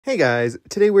Hey guys,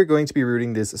 today we're going to be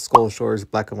rooting this Skull Shores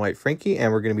black and white Frankie,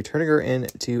 and we're going to be turning her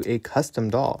into a custom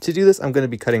doll. To do this, I'm going to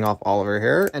be cutting off all of her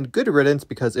hair, and good riddance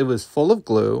because it was full of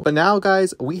glue. But now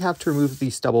guys, we have to remove the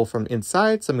stubble from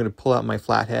inside, so I'm going to pull out my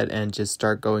flathead and just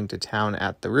start going to town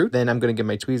at the root. Then I'm going to get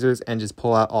my tweezers and just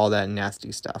pull out all that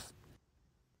nasty stuff.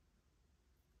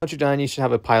 Once you're done, you should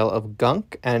have a pile of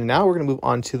gunk, and now we're going to move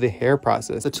on to the hair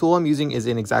process. The tool I'm using is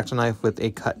an X-Acto knife with a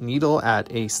cut needle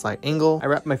at a slight angle. I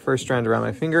wrap my first strand around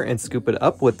my finger and scoop it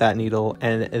up with that needle,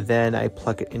 and then I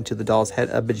pluck it into the doll's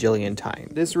head a bajillion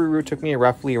times. This reroot took me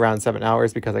roughly around 7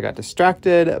 hours because I got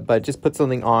distracted, but just put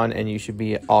something on and you should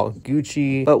be all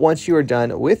Gucci. But once you are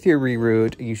done with your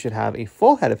reroot, you should have a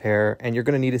full head of hair, and you're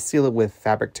going to need to seal it with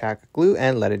fabric tack glue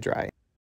and let it dry.